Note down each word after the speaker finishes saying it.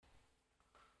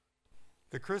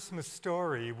The Christmas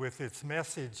story, with its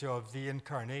message of the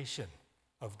incarnation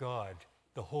of God,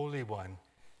 the Holy One,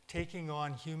 taking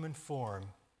on human form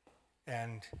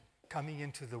and coming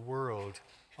into the world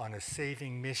on a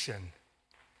saving mission.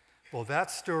 Well,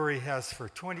 that story has for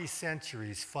 20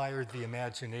 centuries fired the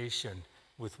imagination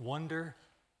with wonder,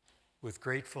 with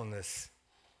gratefulness,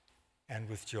 and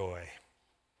with joy.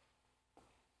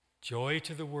 Joy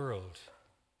to the world,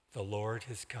 the Lord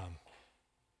has come,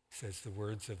 says the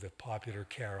words of the popular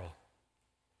carol.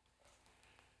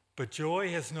 But joy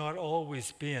has not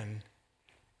always been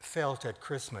felt at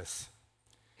Christmas.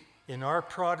 In our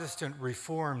Protestant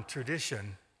Reformed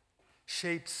tradition,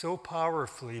 shaped so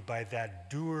powerfully by that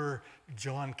doer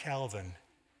John Calvin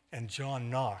and John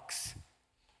Knox,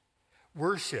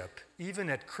 worship, even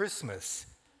at Christmas,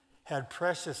 had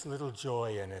precious little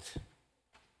joy in it.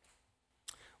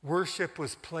 Worship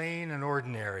was plain and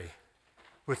ordinary,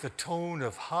 with a tone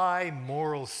of high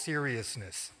moral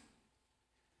seriousness.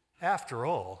 After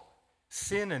all,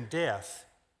 sin and death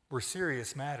were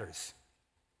serious matters.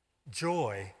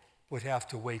 Joy would have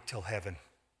to wait till heaven.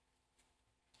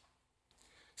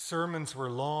 Sermons were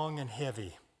long and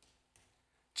heavy.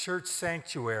 Church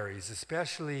sanctuaries,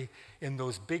 especially in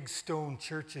those big stone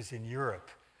churches in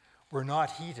Europe, were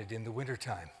not heated in the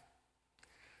wintertime.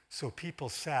 So people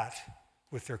sat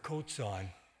with their coats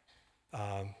on,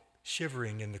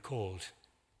 shivering in the cold.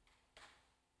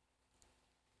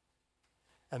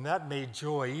 And that made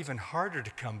joy even harder to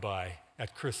come by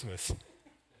at Christmas.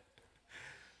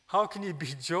 How can you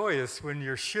be joyous when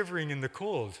you're shivering in the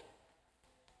cold?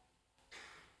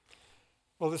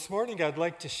 Well, this morning I'd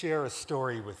like to share a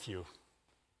story with you.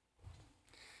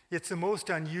 It's a most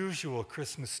unusual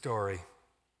Christmas story.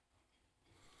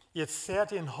 It's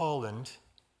set in Holland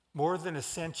more than a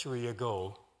century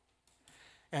ago,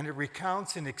 and it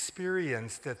recounts an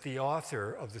experience that the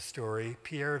author of the story,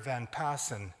 Pierre van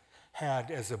Passen, had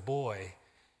as a boy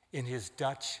in his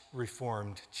Dutch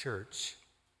Reformed church.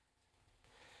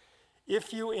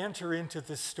 If you enter into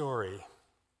this story,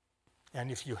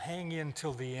 and if you hang in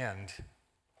till the end,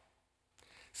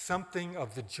 something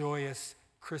of the joyous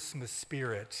Christmas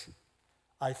spirit,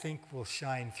 I think, will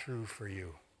shine through for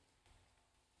you.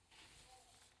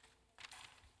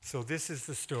 So this is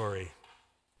the story.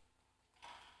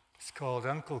 It's called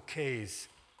Uncle Kees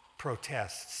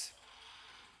Protests.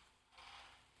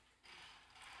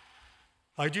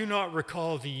 I do not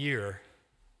recall the year.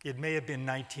 It may have been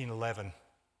 1911,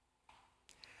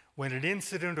 when an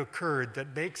incident occurred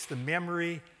that makes the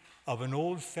memory of an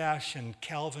old-fashioned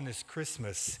Calvinist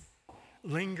Christmas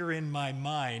linger in my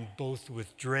mind both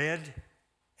with dread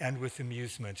and with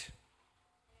amusement.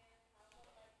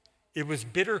 It was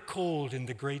bitter cold in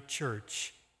the great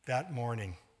church that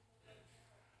morning.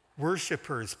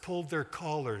 Worshippers pulled their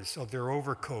collars of their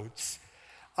overcoats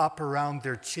up around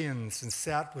their chins and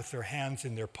sat with their hands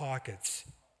in their pockets.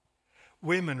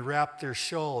 Women wrapped their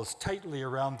shawls tightly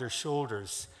around their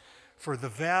shoulders, for the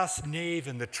vast nave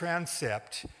and the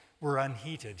transept were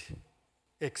unheated,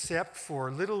 except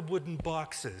for little wooden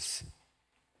boxes,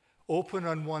 open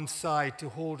on one side to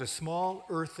hold a small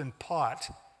earthen pot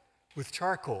with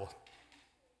charcoal.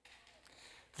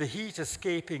 The heat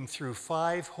escaping through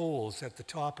 5 holes at the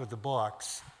top of the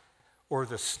box, or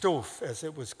the stove as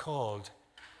it was called,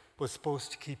 was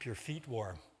supposed to keep your feet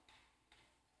warm.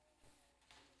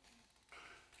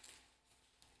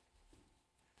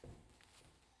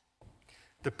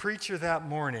 The preacher that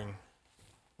morning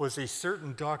was a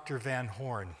certain Dr. Van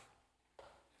Horn,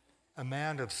 a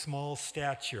man of small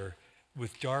stature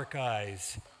with dark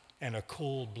eyes and a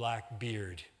coal black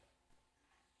beard.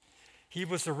 He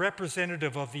was a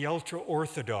representative of the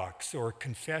ultra-Orthodox or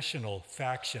confessional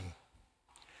faction.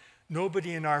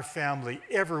 Nobody in our family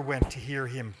ever went to hear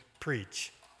him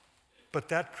preach, but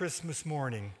that Christmas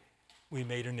morning we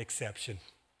made an exception.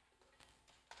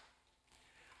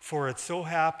 For it so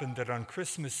happened that on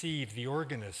Christmas Eve, the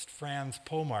organist, Frans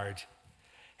Pomard,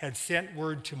 had sent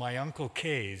word to my Uncle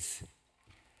Kees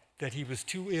that he was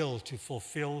too ill to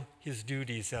fulfill his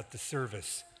duties at the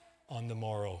service on the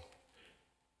morrow.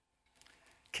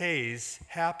 Kees,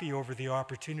 happy over the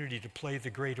opportunity to play the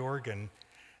great organ,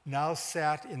 now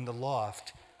sat in the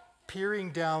loft,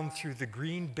 peering down through the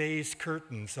green baize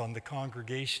curtains on the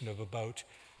congregation of about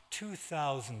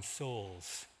 2,000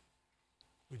 souls.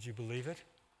 Would you believe it?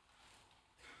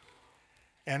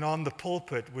 And on the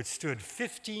pulpit, which stood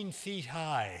 15 feet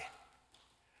high,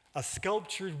 a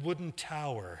sculptured wooden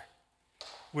tower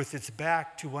with its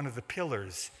back to one of the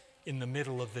pillars in the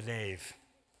middle of the nave.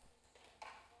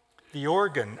 The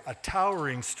organ, a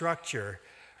towering structure,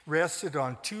 rested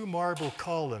on 2 marble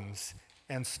columns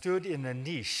and stood in a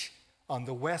niche on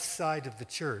the west side of the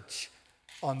church,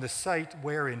 on the site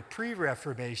where in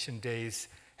pre-Reformation days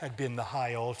had been the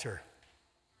high altar.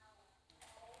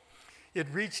 It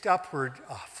reached upward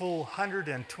a full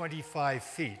 125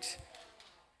 feet.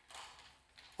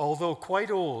 Although quite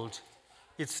old,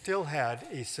 it still had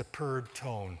a superb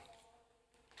tone.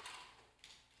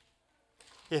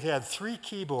 It had 3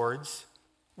 keyboards,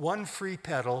 1 free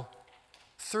pedal,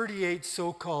 38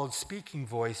 so-called speaking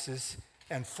voices,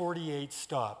 and 48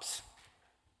 stops.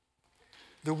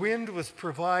 The wind was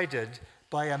provided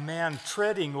by a man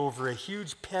treading over a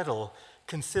huge pedal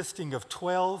consisting of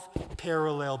 12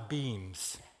 parallel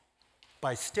beams.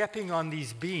 By stepping on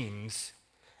these beams,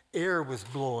 air was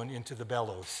blown into the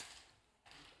bellows.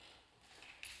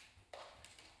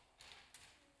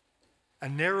 A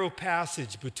narrow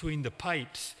passage between the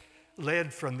pipes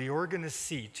led from the organist's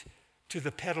seat to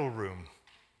the pedal room.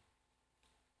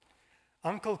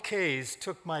 Uncle Kays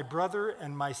took my brother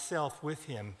and myself with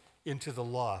him into the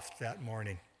loft that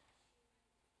morning.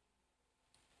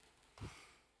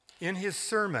 In his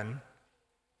sermon,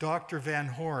 Dr. Van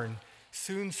Horn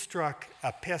soon struck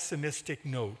a pessimistic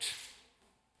note.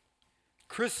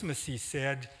 Christmas, he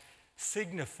said,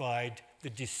 signified the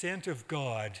descent of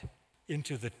God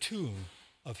into the tomb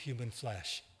of human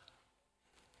flesh.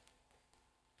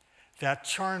 That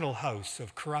charnel house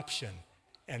of corruption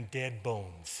and dead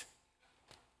bones.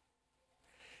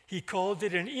 He called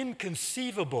it an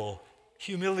inconceivable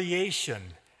humiliation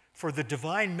for the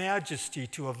divine majesty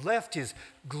to have left his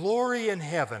glory in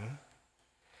heaven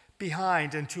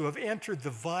behind and to have entered the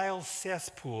vile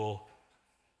cesspool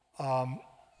of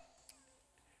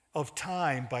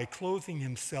time by clothing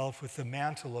himself with the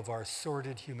mantle of our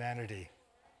sordid humanity.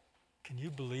 Can you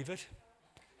believe it?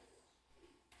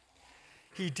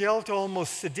 He dealt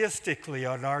almost sadistically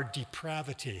on our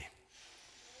depravity,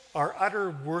 our utter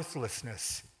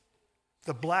worthlessness,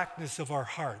 the blackness of our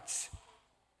hearts,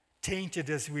 tainted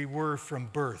as we were from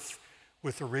birth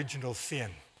with original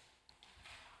sin.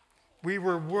 We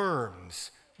were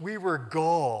worms, we were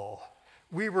gall,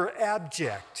 we were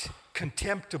abject,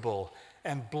 contemptible,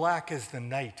 and black as the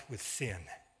night with sin.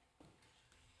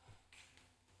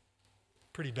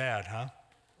 Pretty bad, huh?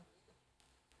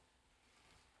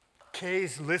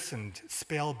 Kays listened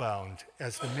spellbound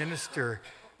as the minister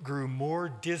grew more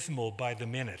dismal by the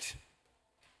minute.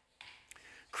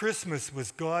 Christmas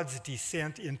was God's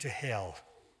descent into hell.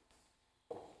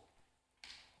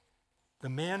 The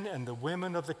men and the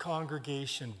women of the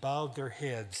congregation bowed their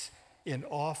heads in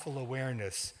awful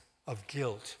awareness of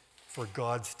guilt for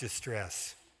God's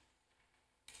distress.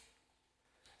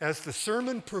 As the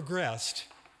sermon progressed,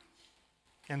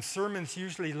 and sermons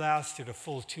usually lasted a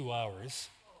full 2 hours,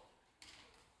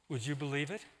 would you believe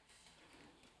it?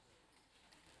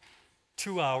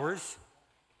 2 hours.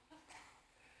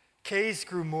 Kays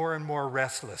grew more and more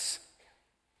restless.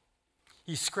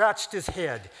 He scratched his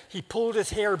head. He pulled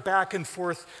his hair back and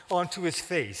forth onto his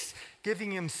face,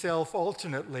 giving himself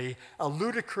alternately a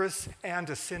ludicrous and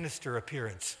a sinister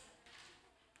appearance.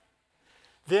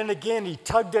 Then again, he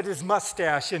tugged at his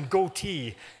mustache and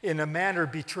goatee in a manner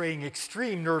betraying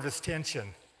extreme nervous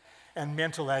tension and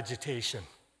mental agitation.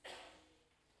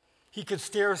 He could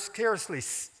scarcely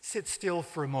sit still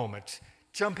for a moment,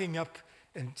 jumping up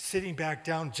and sitting back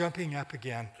down, jumping up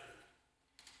again.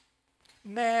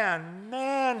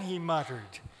 Man, he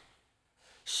muttered,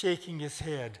 shaking his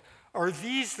head. Are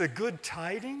these the good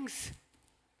tidings?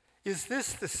 Is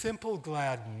this the simple,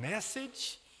 glad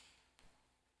message?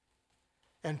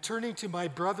 And turning to my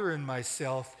brother and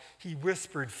myself, he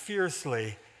whispered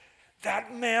fiercely,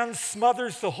 that man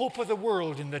smothers the hope of the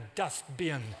world in the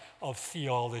dustbin of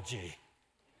theology.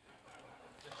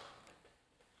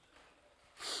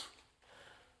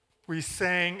 We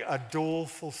sang a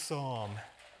doleful psalm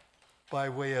by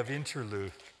way of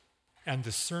interlude, and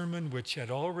the sermon, which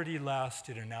had already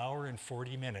lasted an hour and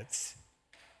 40 minutes,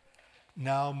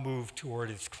 now moved toward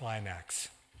its climax.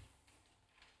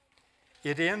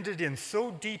 It ended in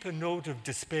so deep a note of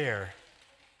despair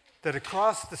that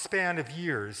across the span of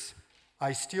years,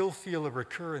 I still feel a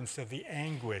recurrence of the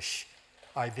anguish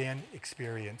I then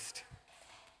experienced.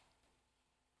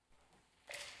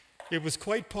 It was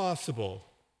quite possible,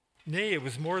 nay, it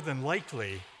was more than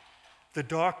likely, the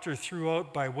doctor threw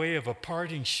out by way of a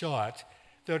parting shot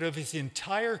that of his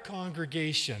entire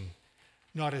congregation,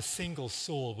 not a single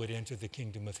soul would enter the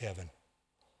kingdom of heaven.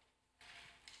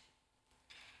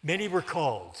 Many were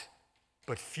called,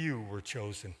 but few were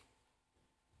chosen.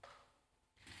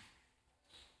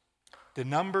 The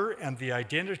number and the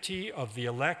identity of the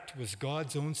elect was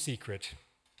God's own secret,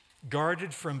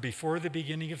 guarded from before the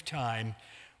beginning of time,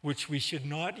 which we should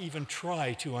not even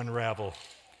try to unravel,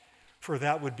 for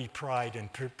that would be pride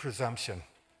and presumption.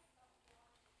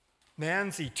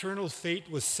 Man's eternal fate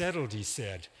was settled, he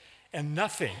said, and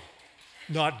nothing,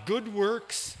 not good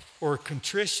works or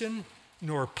contrition,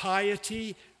 nor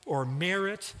piety or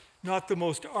merit, not the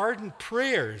most ardent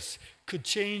prayers could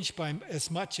change by as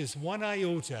much as one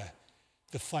iota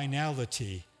the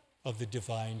finality of the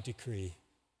divine decree.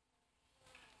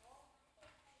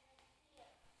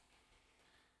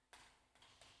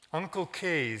 Uncle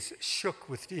Kays shook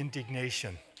with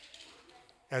indignation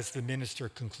as the minister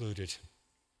concluded.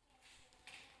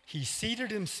 He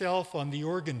seated himself on the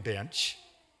organ bench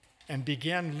and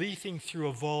began leafing through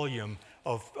a volume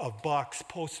of Bach's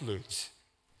postludes.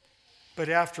 But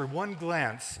after one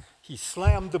glance, he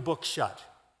slammed the book shut.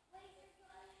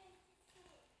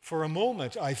 For a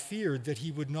moment, I feared that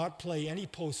he would not play any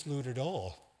postlude at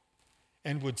all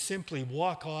and would simply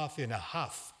walk off in a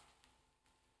huff.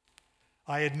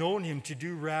 I had known him to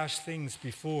do rash things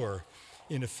before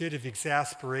in a fit of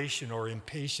exasperation or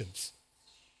impatience.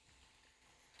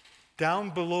 Down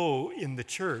below in the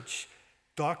church,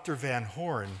 Dr. Van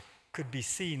Horn could be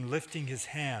seen lifting his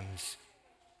hands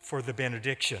for the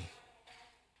benediction.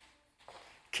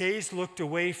 Kays looked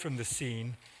away from the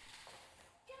scene,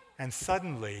 and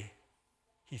suddenly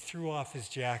he threw off his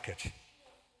jacket.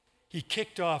 He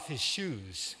kicked off his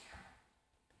shoes.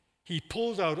 He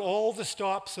pulled out all the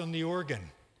stops on the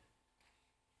organ.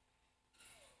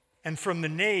 And from the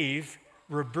nave,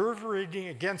 reverberating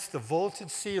against the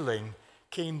vaulted ceiling,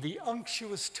 came the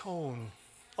unctuous tone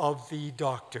of the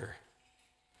doctor.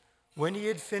 When he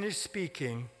had finished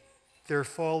speaking, there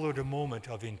followed a moment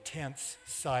of intense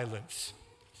silence.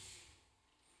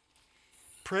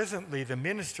 Presently, the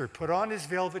minister put on his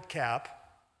velvet cap,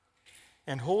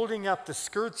 and holding up the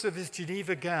skirts of his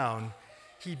Geneva gown,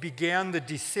 he began the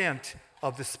descent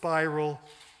of the spiral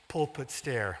pulpit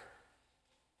stair.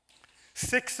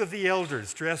 6 of the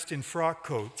elders, dressed in frock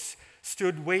coats,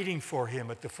 stood waiting for him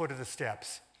at the foot of the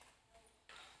steps.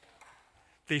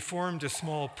 They formed a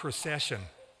small procession.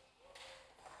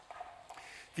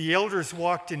 The elders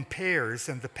walked in pairs,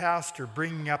 and the pastor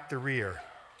bringing up the rear.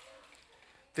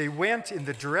 They went in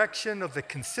the direction of the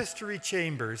consistory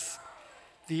chambers,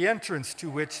 the entrance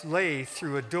to which lay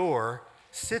through a door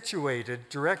situated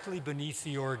directly beneath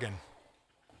the organ.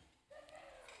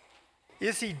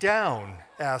 "Is he down?"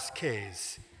 asked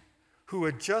Kays, who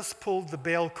had just pulled the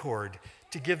bell cord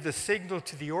to give the signal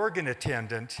to the organ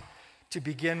attendant to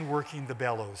begin working the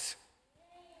bellows.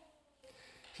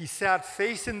 He sat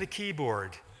facing the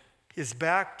keyboard, his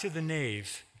back to the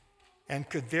nave, and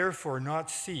could therefore not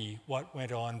see what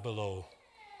went on below.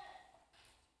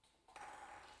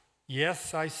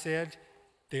 "Yes," I said,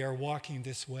 "they are walking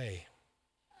this way."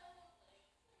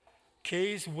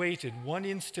 Kays waited one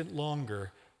instant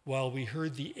longer while we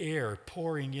heard the air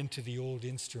pouring into the old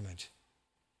instrument.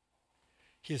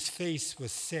 His face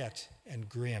was set and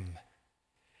grim,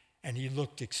 and he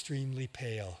looked extremely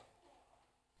pale.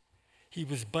 He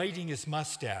was biting his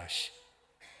mustache,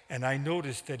 and I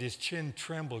noticed that his chin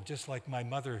trembled just like my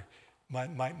mother's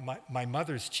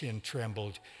chin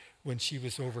trembled when she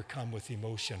was overcome with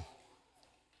emotion.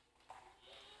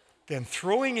 Then,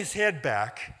 throwing his head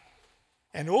back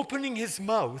and opening his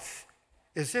mouth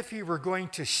as if he were going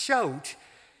to shout,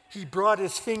 he brought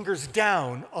his fingers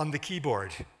down on the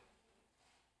keyboard.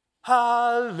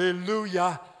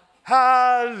 "Hallelujah,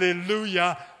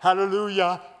 hallelujah,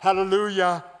 hallelujah,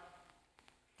 hallelujah."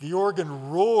 The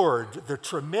organ roared the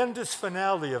tremendous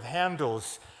finale of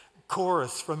Handel's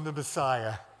chorus from the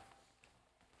Messiah.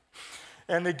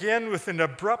 And again, with an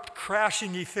abrupt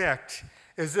crashing effect,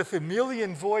 as if a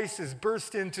million voices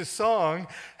burst into song,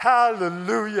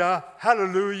 "Hallelujah,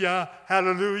 hallelujah,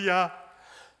 hallelujah."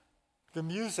 The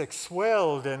music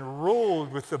swelled and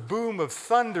rolled with the boom of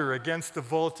thunder against the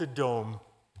vaulted dome,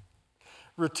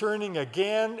 returning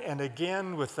again and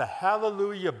again with the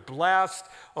hallelujah blast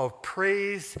of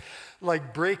praise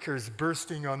like breakers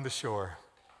bursting on the shore.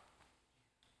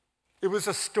 It was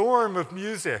a storm of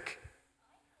music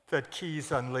that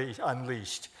Kays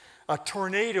unleashed, a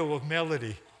tornado of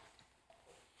melody.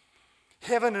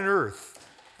 Heaven and earth,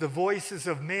 the voices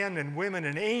of men and women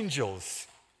and angels,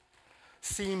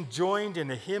 seemed joined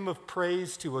in a hymn of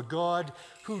praise to a God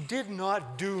who did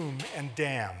not doom and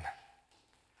damn,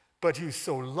 but who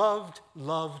so loved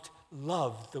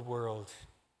the world.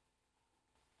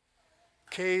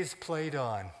 Kays played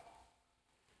on.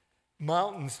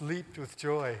 Mountains leaped with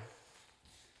joy.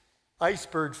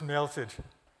 Icebergs melted.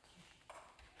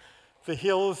 The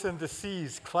hills and the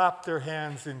seas clapped their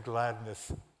hands in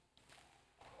gladness.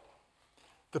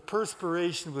 The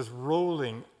perspiration was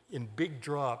rolling in big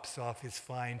drops off his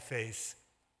fine face.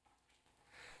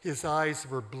 His eyes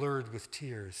were blurred with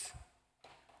tears.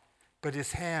 but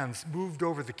his hands moved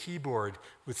over the keyboard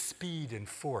with speed and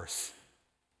force.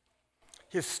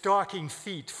 His stocking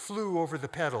feet flew over the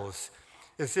pedals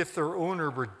as if their owner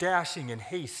were dashing in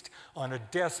haste on a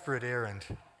desperate errand.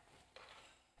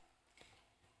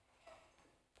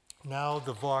 Now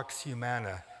the Vox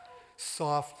Humana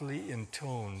softly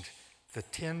intoned the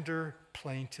tender,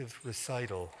 plaintive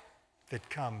recital that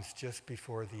comes just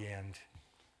before the end.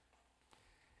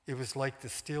 It was like the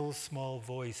still, small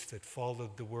voice that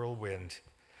followed the whirlwind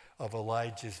of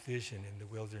Elijah's vision in the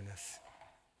wilderness.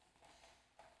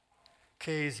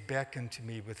 Kays beckoned to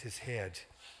me with his head.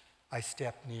 I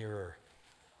stepped nearer.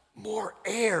 "More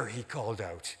air," he called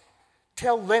out.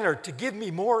 "Tell Leonard to give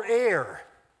me more air."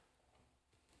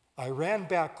 I ran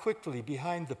back quickly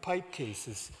behind the pipe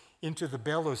cases into the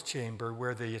bellows chamber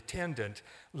where the attendant,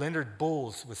 Leonard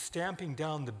Bowles, was stamping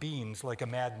down the beams like a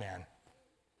madman.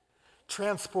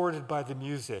 Transported by the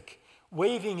music,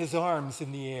 waving his arms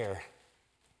in the air.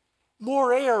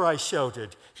 "More air," I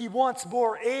shouted. "He wants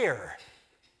more air."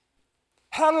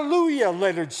 "Hallelujah,"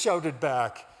 Leonard shouted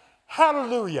back.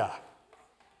 "Hallelujah."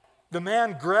 The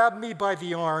man grabbed me by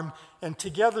the arm, and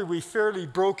together we fairly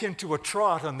broke into a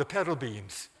trot on the pedal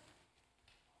beams.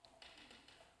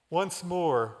 Once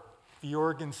more, the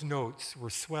organ's notes were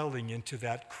swelling into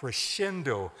that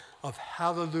crescendo of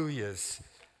hallelujahs,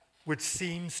 which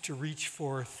seems to reach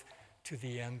forth to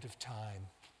the end of time.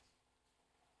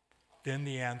 Then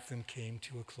the anthem came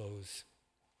to a close.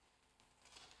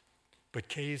 But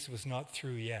Kays was not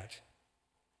through yet.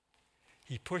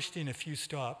 He pushed in a few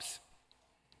stops,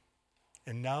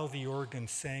 and now the organ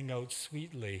sang out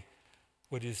sweetly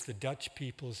what is the Dutch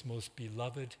people's most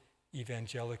beloved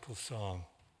evangelical song,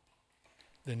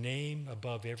 the name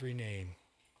above every name,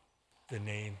 the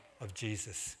name of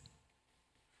Jesus,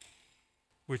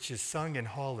 which is sung in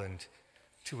Holland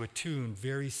to a tune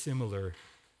very similar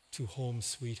to Home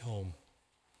Sweet Home.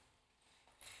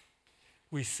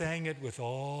 We sang it with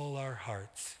all our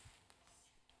hearts.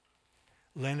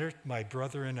 Leonard, my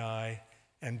brother, and I,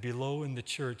 and below in the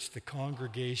church, the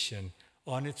congregation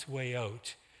on its way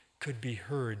out could be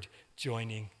heard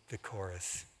joining the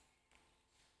chorus.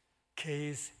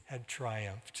 Kays had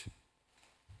triumphed.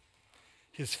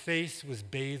 His face was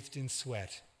bathed in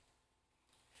sweat.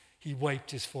 He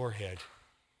wiped his forehead.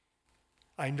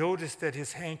 I noticed that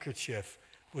his handkerchief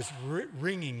was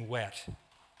wringing wet.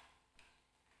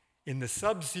 In the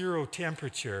sub-zero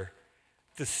temperature,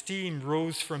 the steam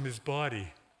rose from his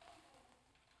body.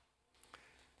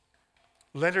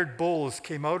 Leonard Bowles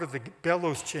came out of the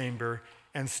bellows chamber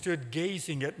and stood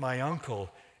gazing at my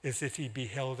uncle as if he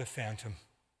beheld a phantom.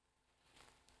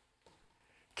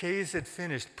 Kays had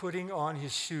finished putting on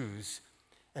his shoes,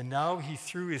 and now he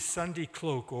threw his Sunday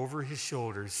cloak over his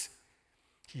shoulders.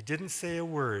 He didn't say a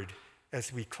word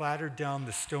as we clattered down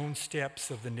the stone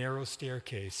steps of the narrow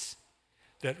staircase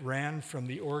that ran from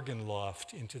the organ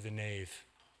loft into the nave.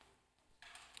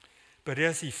 But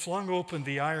as he flung open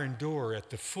the iron door at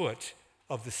the foot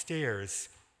of the stairs,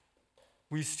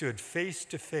 we stood face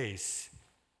to face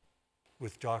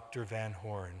with Dr. Van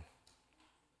Horn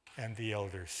and the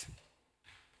elders.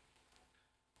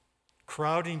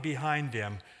 Crowding behind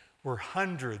them were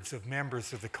hundreds of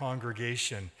members of the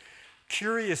congregation,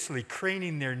 curiously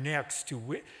craning their necks to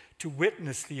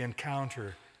witness the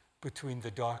encounter between the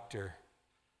doctor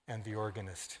and the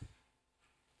organist.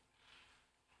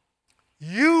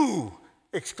 "You!"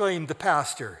 exclaimed the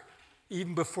pastor,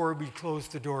 even before we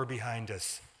closed the door behind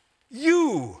us.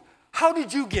 "You! How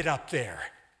did you get up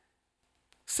there?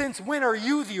 Since when are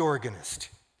you the organist?"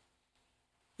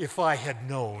 If I had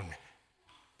known.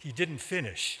 He didn't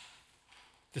finish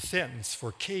the sentence,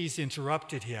 for Kays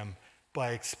interrupted him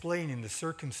by explaining the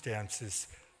circumstances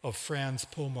of Franz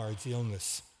Pomard's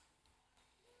illness.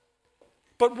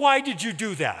 "But why did you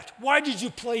do that? Why did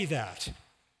you play that?"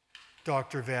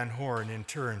 Dr. Van Horn, in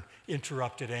turn,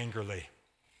 interrupted angrily.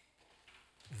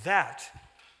 "That,"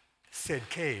 said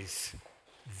Kays,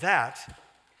 "that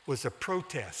was a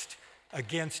protest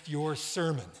against your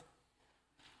sermon."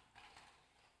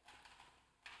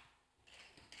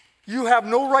 "You have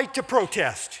no right to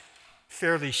protest,"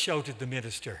 fairly shouted the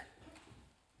minister.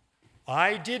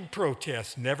 "I did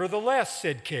protest, nevertheless,"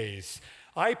 said Kays.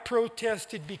 "I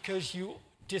protested because you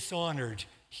dishonored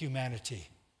humanity."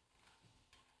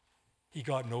 He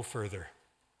got no further.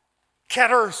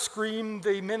 "Ketter!" screamed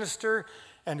the minister,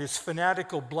 and his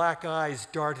fanatical black eyes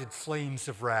darted flames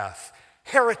of wrath.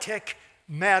 "Heretic,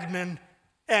 madman,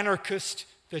 anarchist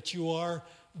that you are,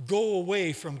 go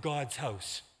away from God's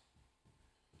house."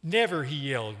 "Never," he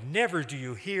yelled, "never, do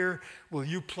you hear, will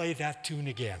you play that tune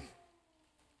again.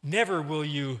 Never will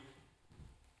you."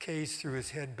 Kays threw his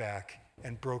head back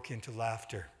and broke into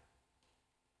laughter.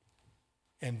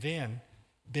 And then,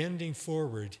 bending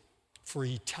forward, for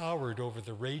he towered over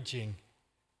the raging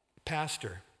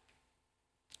pastor,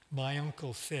 my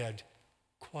uncle said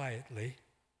quietly,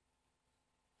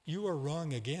 "You are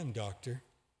wrong again, Doctor.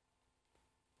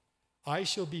 I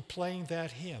shall be playing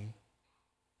that hymn,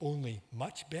 only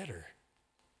much better,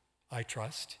 I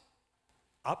trust,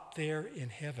 up there in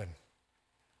heaven,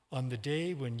 on the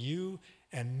day when you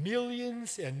and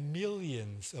millions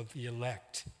of the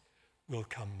elect will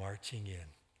come marching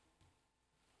in."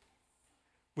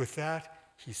 With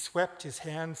that, he swept his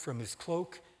hand from his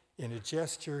cloak in a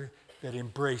gesture that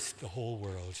embraced the whole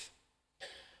world.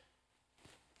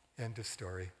 End of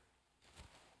story.